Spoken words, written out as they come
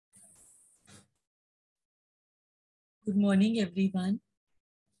Good morning, everyone.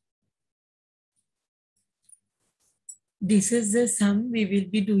 This is the sum we will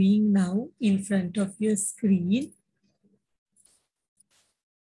be doing now in front of your screen.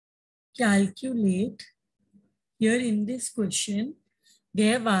 Calculate. Here in this question, they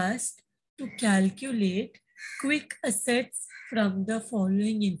have asked to calculate quick assets from the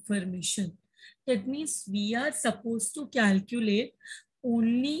following information. That means we are supposed to calculate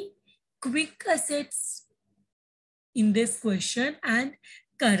only quick assets in this question, and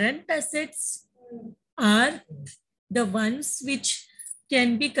current assets are the ones which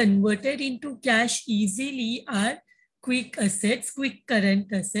can be converted into cash easily are quick assets, quick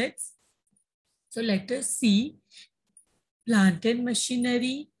current assets. So let us see. Plant and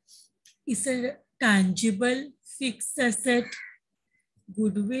machinery is a tangible fixed asset.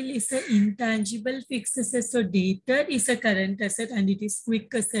 Goodwill is an intangible fixed asset. So debtor is a current asset and it is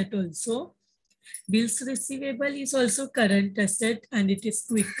quick asset also. Bills receivable is also current asset and it is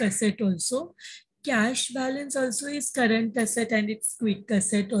quick asset also. Cash balance also is current asset and it's quick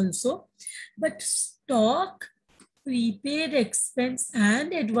asset also. But stock, prepaid expense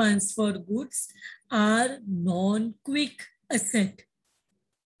and advance for goods are non-quick asset.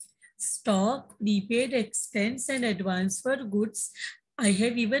 Stock, prepaid expense and advance for goods, I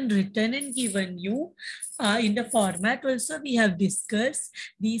have even written and given you in the format also we have discussed.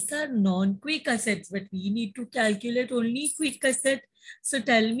 These are non-quick assets, but we need to calculate only quick asset. So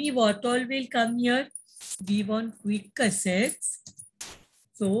tell me what all will come here. We want quick assets.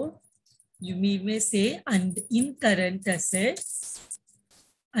 So you may say, and in current assets,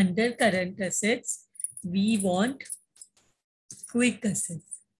 under current assets, we want quick assets.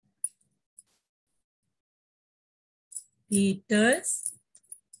 Debtors,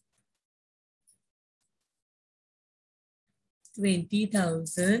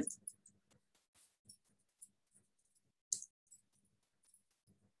 20,000.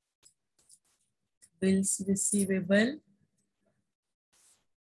 Bills receivable,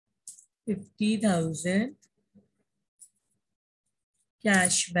 50,000.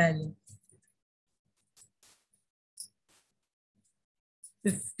 Cash balance,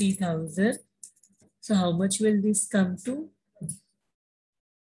 50,000. So how much will this come to?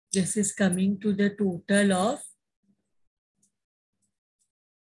 This is coming to the total of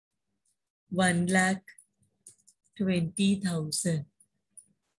 1,20,000.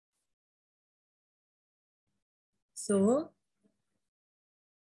 So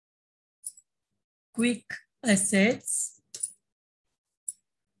quick assets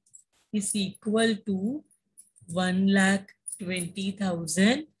is equal to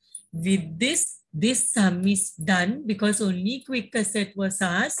 1,20,000. With this sum is done because only quick asset was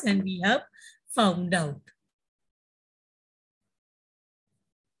asked and we have found out.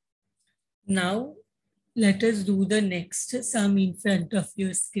 Now, let us do the next sum in front of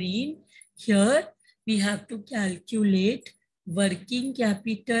your screen. Here, we have to calculate working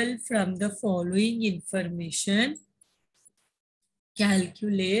capital from the following information.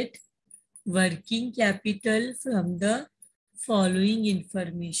 Calculate working capital from the following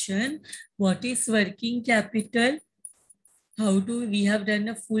information. What is working capital? How do we have done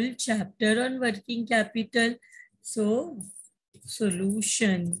a full chapter on working capital? So,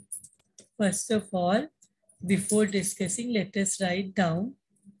 solution. First of all, before discussing, let us write down.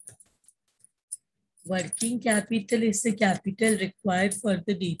 Working capital is the capital required for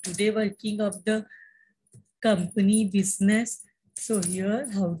the day-to-day working of the company business. So here,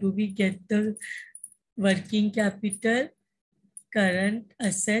 how do we get the working capital? Current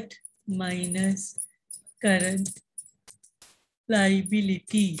asset minus current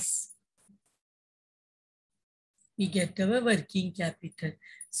liabilities. We get our working capital.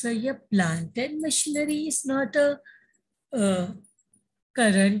 So here plant and machinery is not a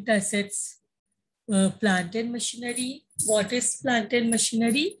current assets. Plant and machinery. What is plant and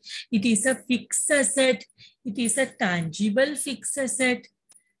machinery? It is a fixed asset. It is a tangible fixed asset.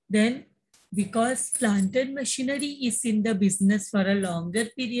 Then because plant and machinery is in the business for a longer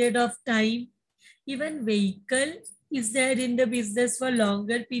period of time, even vehicle is there in the business for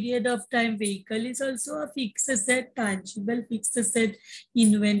longer period of time. Vehicle is also a fixed asset, tangible fixed asset.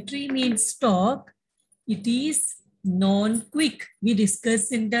 Inventory means stock. It is non-quick. We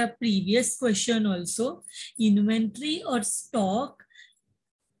discussed in the previous question also. Inventory or stock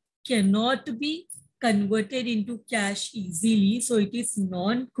cannot be converted into cash easily. So it is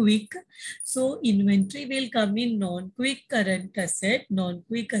non-quick. So inventory will come in non-quick current asset,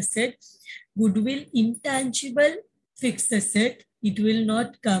 non-quick asset. Goodwill, intangible fixed asset. It will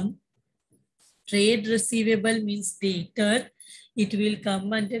not come. Trade receivable means debtor. It will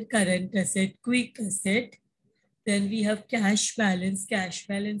come under current asset, quick asset. Then we have cash balance. Cash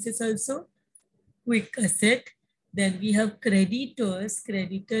balance is also quick asset. Then we have creditors.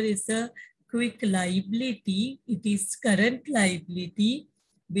 Creditor is a quick liability. It is current liability.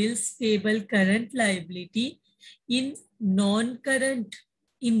 Bills payable, current liability. In non-current,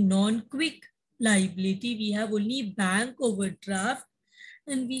 in non-quick liability, we have only bank overdraft,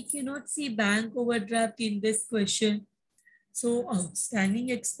 and we cannot see bank overdraft in this question. So outstanding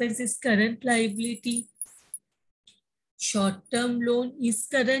expense is current liability. Short-term loan is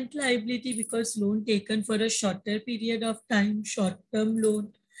current liability because loan taken for a shorter period of time, short-term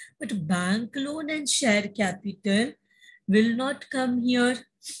loan. But bank loan and share capital will not come here.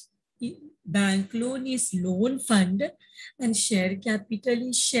 Bank loan is loan fund and share capital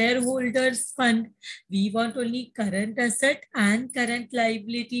is shareholders fund. We want only current asset and current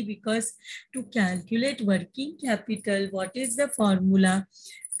liability because to calculate working capital, what is the formula?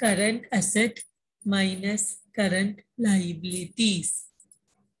 Current asset minus current liabilities.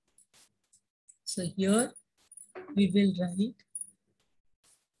 So here we will write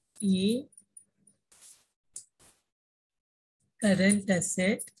A current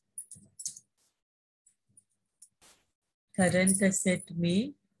asset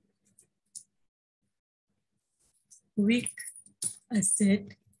में quick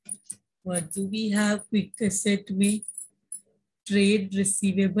asset. What do we have quick asset में? Trade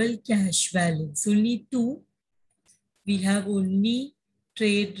receivable, cash balance. Only two. We have only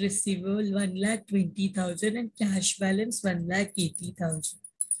trade receivable 1,20,000 and cash balance 1,80,000.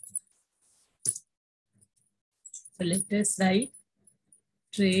 So let us write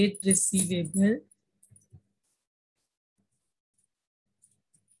trade receivable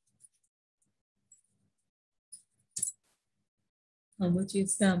how much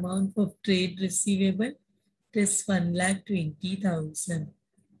is the amount of trade receivable? It is 1,20,000.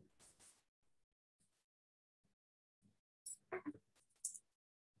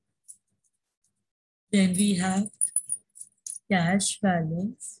 Then we have cash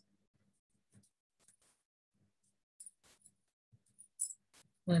balance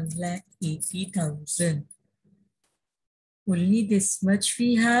 1,80,000. Only this much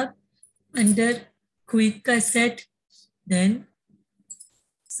we have under quick asset. Then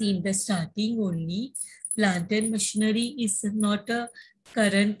see in the starting only plant and machinery is not a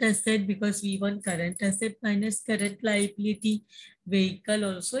current asset because we want current asset minus current liability. Vehicle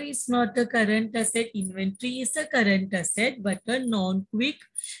also is not a current asset. Inventory is a current asset but a non-quick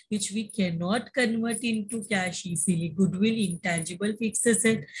which we cannot convert into cash easily. Goodwill, intangible fixed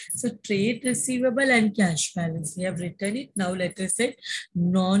asset. So trade receivable and cash balance. We have written it. Now let us say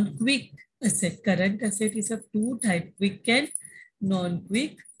non-quick asset. Current asset is of two types, quick and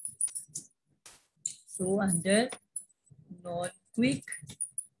non-quick. So under non-quick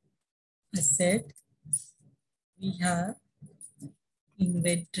asset, we have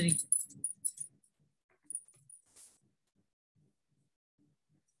inventory.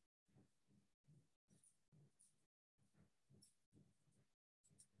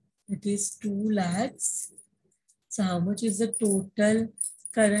 It is 2 lakhs. So how much is the total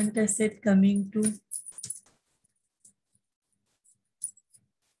current asset coming to?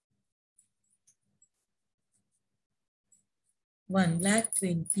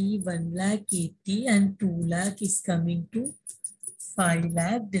 1,20,000, 1,80,000 and 2 lakh is coming to 5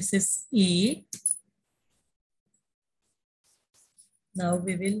 lakh. This is A. Now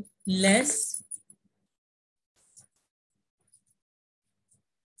we will less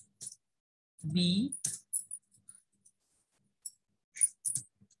B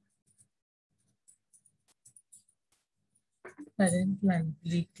current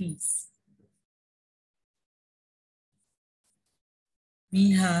liabilities.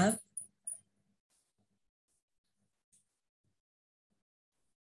 We have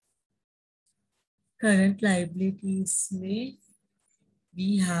current liabilities में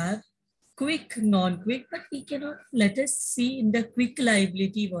we have quick, non-quick, but we cannot. Let us see in the quick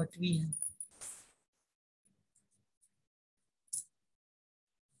liability what we have.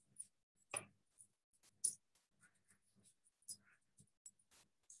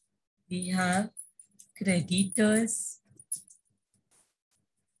 We have creditors.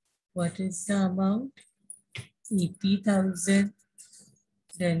 What is the amount? 80,000.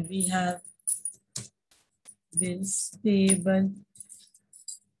 Then we have bills payable.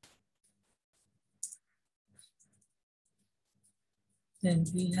 Then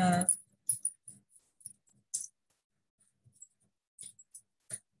we have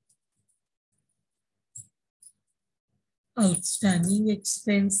outstanding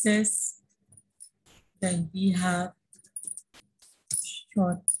expenses. Then we have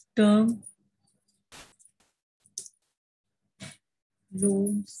short-term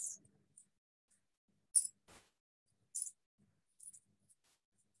loans,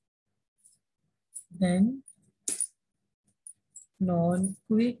 then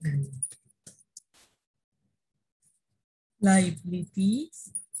non-quick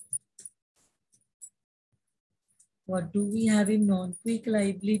liabilities. What do we have in non-quick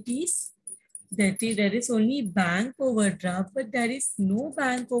liabilities? There is only bank overdraft, but there is no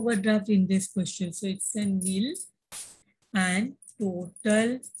bank overdraft in this question. So it's a nil, and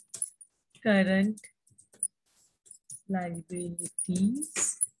total current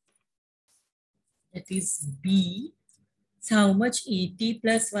liabilities, that is B. So how much? 80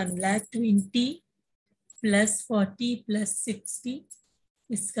 plus 1,20,000 plus 40 plus 60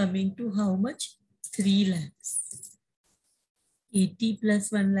 is coming to how much? 3 lakhs. 80 plus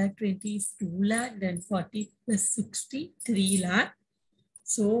 1,20,000 is 2 lakh, then 40 plus 60, 3 lakh.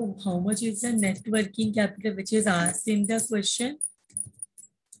 So how much is the net working capital which is asked in the question?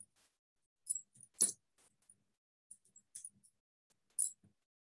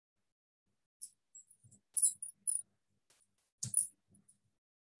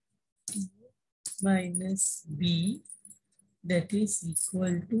 Minus B, that is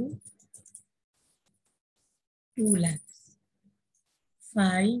equal to 2 lakhs.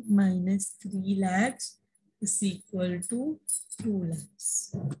 5 minus 3 lakhs is equal to 2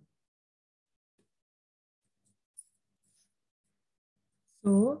 lakhs.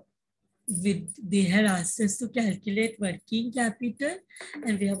 So they had asked us to calculate working capital,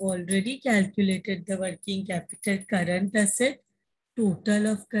 and we have already calculated the working capital current asset, total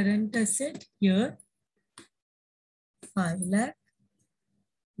of current asset here 5 lakh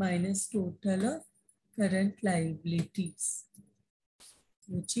minus total of current liabilities,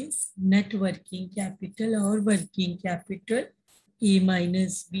 which is net working capital or working capital. A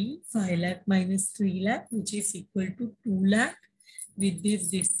minus B, 5 lakh minus 3 lakh, which is equal to 2 lakh. With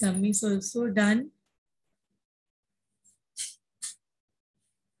this sum is also done.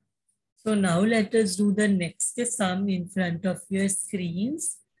 So now let us do the next sum in front of your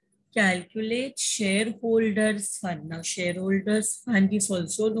screens. Calculate shareholders fund. Now shareholders fund is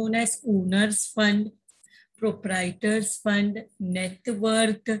also known as owners fund, proprietors fund, net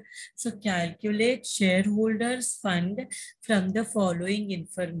worth. So calculate shareholders fund from the following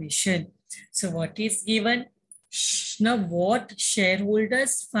information. So what is given? Now what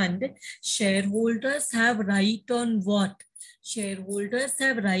shareholders fund? Shareholders have right on what? Shareholders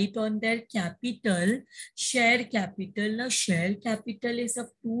have right on their capital, share capital. Now share capital is of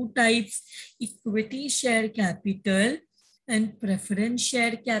two types: equity share capital and preference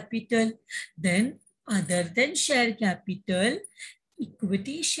share capital. Then other than share capital,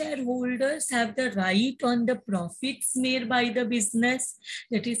 equity shareholders have the right on the profits made by the business,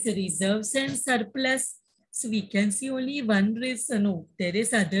 that is reserves and surplus. So we can see only one reserve. No, there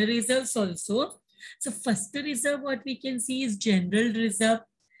is other reserves also. So first reserve what we can see is general reserve.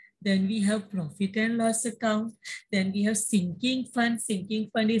 Then we have profit and loss account. Then we have sinking fund.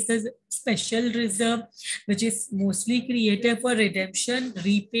 Sinking fund is a special reserve which is mostly created for redemption,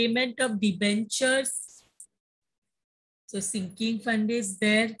 repayment of debentures. So sinking fund is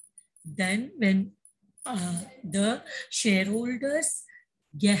there. Then when the shareholders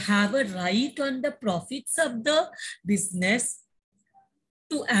have a right on the profits of the business,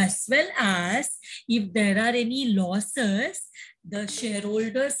 to as well as if there are any losses, the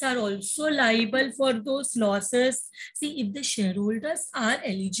shareholders are also liable for those losses. See, if the shareholders are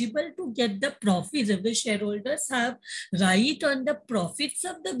eligible to get the profits, if the shareholders have right on the profits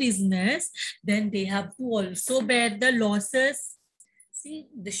of the business, then they have to also bear the losses. See,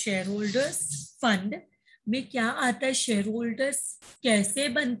 the shareholders fund में क्या आता है? shareholders कैसे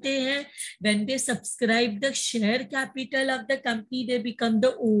बनते हैं? When they subscribe the share capital of the company, they become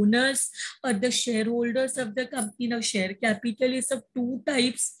the owners or the shareholders of the company. Now share capital is of two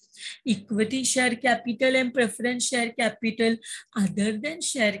types: equity share capital and preference share capital. Other than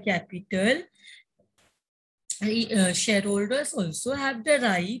share capital, shareholders also have the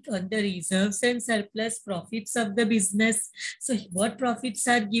right on the reserves and surplus profits of the business. So what profits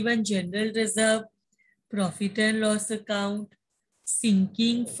are given? General reserve, profit and loss account,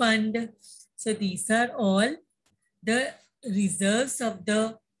 sinking fund. So these are all the reserves of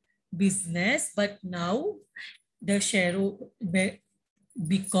the business. But now the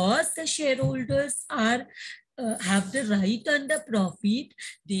because the shareholders are have the right on the profit,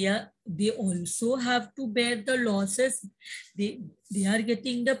 they also have to bear the losses. They are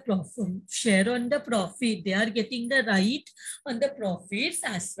getting the share on the profit. They are getting the right on the profits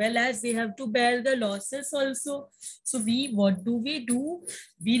as well as they have to bear the losses also. So what do?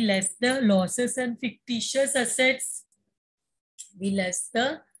 We less the losses and fictitious assets. We less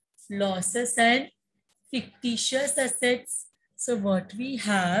the losses and fictitious assets. So what we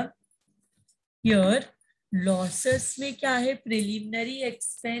have here, losses में क्या है, preliminary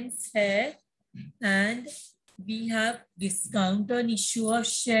expense है, and we have discount on issue of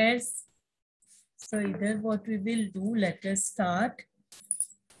shares. So either what we will do, let us start.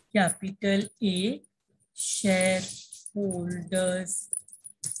 Capital A, shareholders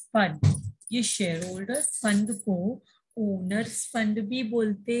fund. ये shareholders fund को owners fund भी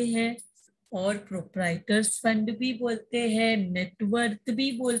बोलते हैं और proprietors fund भी बोलते हैं, net worth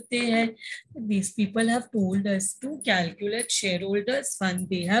भी बोलते हैं. These people have told us to calculate shareholders fund.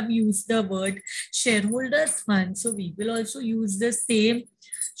 They have used the word shareholders fund, so we will also use the same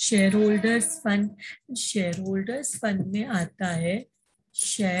shareholders fund. Shareholders fund में आता है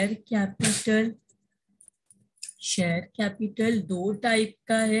share capital. Share capital दो type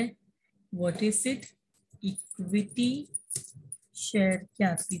का है. What is it? Equity share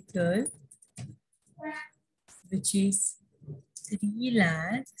capital which is 3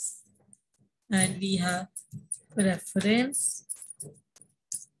 lakhs, and we have preference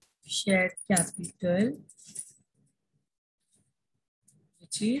share capital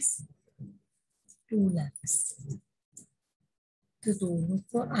which is 2 lakhs. तो दोनों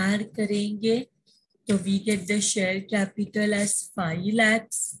को add करेंगे तो we get the share capital as 5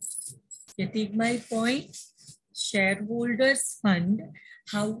 lakhs. Getting my point? Shareholders fund.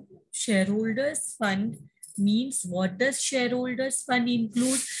 How shareholders fund means, what does shareholders fund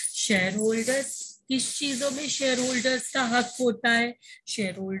include? Shareholders, किस चीजों में shareholders का हक होता है?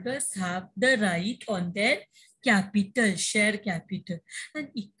 Shareholders have the right on their capital, share capital, and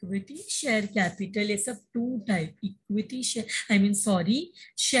equity share capital is of two types.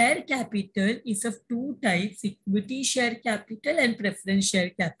 Share capital is of two types: equity share capital and preference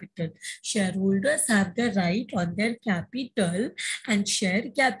share capital. Shareholders have the right on their capital, and share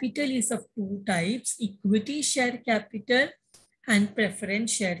capital is of two types: equity share capital and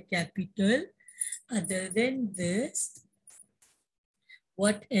preference share capital. Other than this,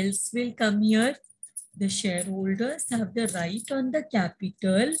 what else will come here? The shareholders have the right on the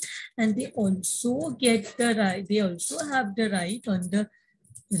capital, and they also get the right. They also have the right on the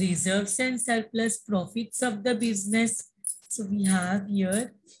reserves and surplus profits of the business. So we have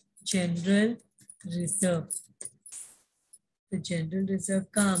here general reserve. The general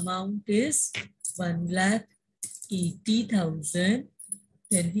reserve ka amount is 1,80,000.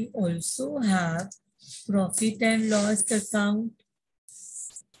 Then we also have profit and loss account.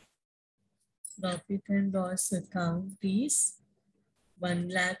 Profit and loss account is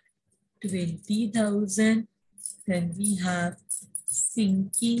 1,20,000. Then we have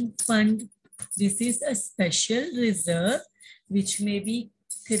sinking fund. This is a special reserve which may be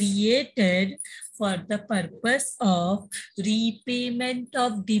created for the purpose of repayment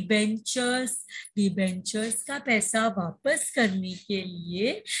of debentures. Debentures का पैसा वापस करने के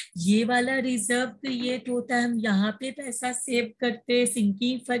लिए ये वाला reserve create होता है. हम यहाँ पे पैसा सेव करते हैं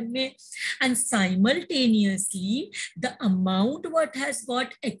सिंकिंग फंड में, and simultaneously the amount what has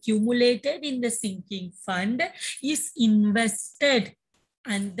got accumulated in the sinking fund is invested,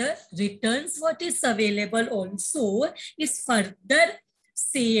 and the returns what is available also is further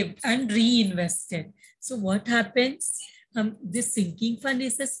saved and reinvested. So what happens? This sinking fund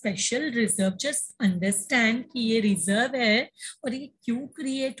is a special reserve. Just understand कि ये reserve है और ये क्यों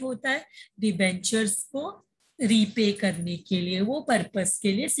create होता है? Debentures को repay करने के लिए, वो purpose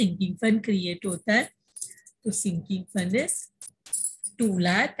के लिए sinking fund create होता है. तो sinking fund is 2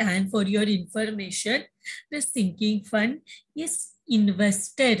 lakh, and for your information, the sinking fund is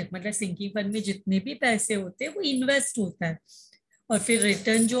invested. मतलब sinking fund में जितने भी पैसे होते हैं वो invest होता है और फिर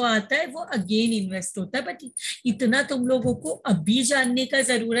रिटर्न जो आता है वो अगेन इन्वेस्ट होता है. बट इतना तुम लोगों को अभी जानने का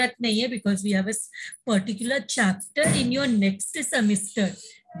जरूरत नहीं है, because we have a particular chapter in your next semester,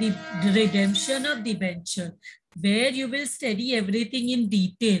 the redemption of debenture, where you will study everything in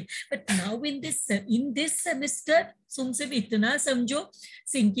detail. But now in this semester तुम सिर्फ इतना समझो,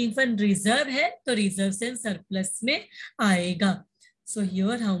 sinking fund reserve है तो reserves and surplus में आएगा. So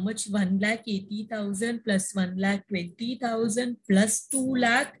here how much? 1,80,000 plus 1,20,000 plus 2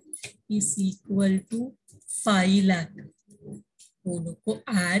 lakh is equal to 5 lakh. दोनों को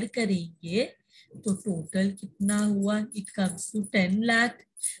ऐड करेंगे तो टोटल कितना हुआ? It comes to 10 lakh.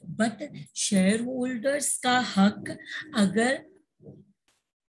 But share holders का हक अगर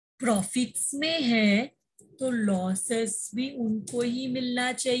प्रॉफिट्स में है तो लॉसेस भी उनको ही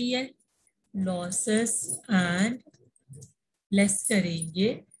मिलना चाहिए. लॉसेस एंड लेस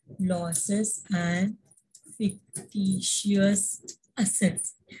करेंगे, losses and fictitious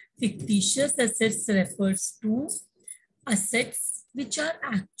assets. Fictitious assets refers to assets which are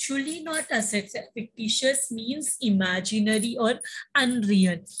actually not assets. Fictitious means imaginary और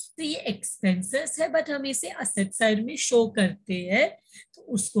unreal. तो ये expenses है but हम इसे asset side में show करते हैं, तो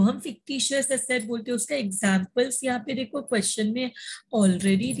उसको हम fictitious asset बोलते हैं. उसका examples यहाँ पे देखो question में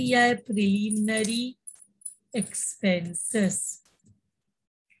already दिया है. Preliminary expenses.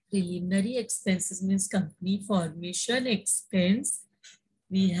 Preliminary expenses means company formation expense.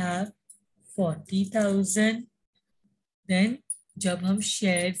 We have 40,000. Then जब हम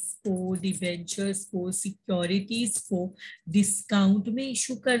शेयर्स को, डिबेंचर्स को, सिक्योरिटीज को डिस्काउंट में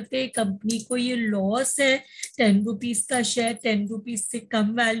इशू करते हैं कंपनी को, ये लॉस है. 10 रुपीज का शेयर 10 रुपीज से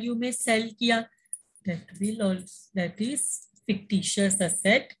कम वैल्यू में सेल किया, that is fictitious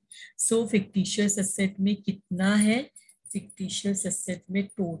asset. So fictitious asset में कितना है? fictitious asset में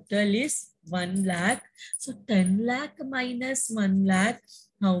total is 1 lakh. So 10 lakh minus 1 lakh,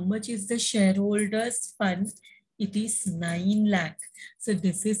 how much is the shareholders fund? It is 9 lakh. So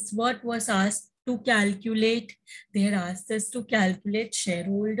this is what was asked to calculate. They had asked us to calculate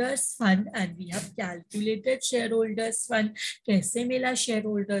shareholders fund and we have calculated shareholders fund. कैसे मिला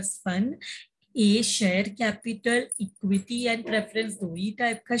shareholders fund? A share capital, equity and preference दो ही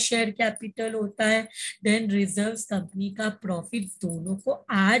type का share capital होता है. Then reserves, company का profit, दोनों को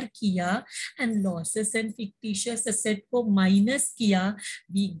add किया and losses and fictitious asset को माइनस किया.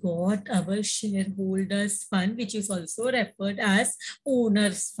 We got our share holders fund which is also referred as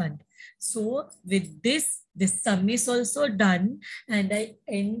owner's fund. So with this sum is also done and I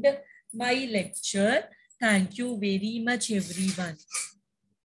end my lecture. Thank you very much everyone.